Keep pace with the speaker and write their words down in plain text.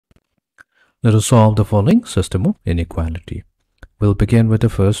Let us solve the following system of inequality. We'll begin with the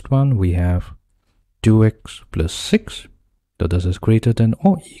first one. We have 2x plus 6. So this is greater than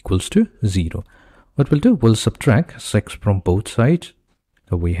or equals to 0. What we'll do, we'll subtract 6 from both sides.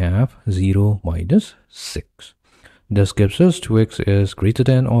 So we have 0 minus 6. This gives us 2x is greater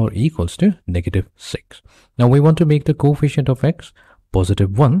than or equals to negative 6. Now we want to make the coefficient of x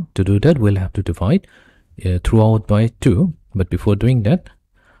positive 1. To do that, we'll have to divide throughout by 2. But before doing that,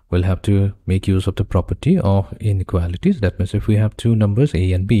 we'll have to make use of the property of inequalities. That means if we have two numbers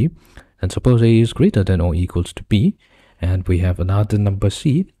a and b, and suppose a is greater than or equals to b, and we have another number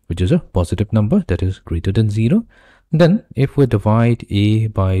c, which is a positive number that is greater than 0, then if we divide a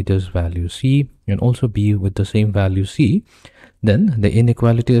by this value c and also b with the same value c, then the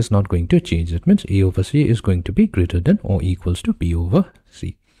inequality is not going to change. That means a over c is going to be greater than or equals to b over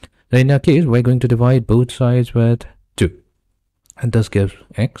c. Now in our case, we're going to divide both sides with 2. And this gives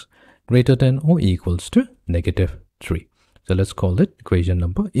x greater than or equals to negative 3. So let's call it equation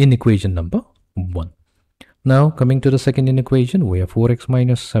number 1. Now coming to the second inequation, we have 4x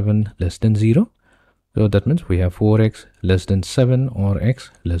minus 7 less than 0. So that means we have 4x less than 7 or x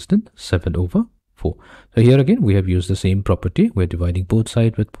less than 7 over 4. So here again we have used the same property. We're dividing both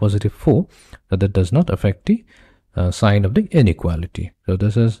sides with positive 4. So that does not affect the sign of the inequality. So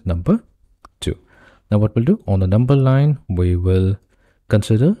this is number 2. Now what we'll do, on the number line, we will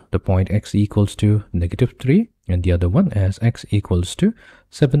consider the point x equals to negative 3 and the other one as x equals to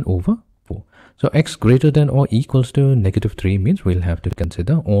 7 over 4. So x greater than or equals to negative 3 means we'll have to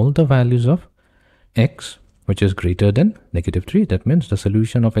consider all the values of x which is greater than negative 3. That means the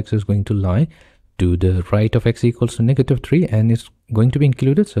solution of x is going to lie to the right of x equals to negative 3 and it's going to be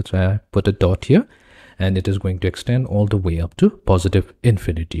included. So that's why I put a dot here, and it is going to extend all the way up to positive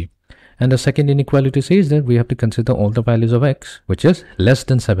infinity. And the second inequality says that we have to consider all the values of x which is less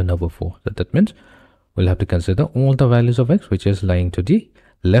than 7 over 4. So that means we'll have to consider all the values of x which is lying to the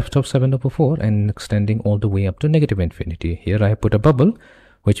left of 7 over 4 and extending all the way up to negative infinity. Here I put a bubble,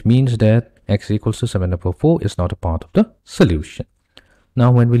 which means that x equals to 7 over 4 is not a part of the solution.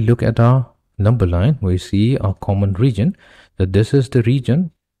 Now when we look at our number line, we see a common region. That this is the region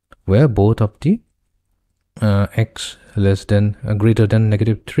where both of the x less than greater than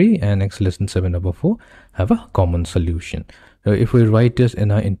negative 3 and x less than 7 over 4 have a common solution. So if we write this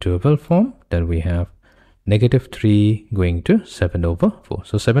in our interval form, then we have negative 3 going to 7 over 4.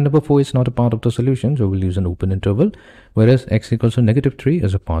 So 7 over 4 is not a part of the solution, so we'll use an open interval, whereas x equals to negative 3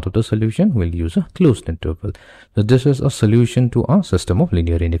 is a part of the solution, we'll use a closed interval. So this is a solution to our system of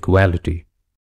linear inequality.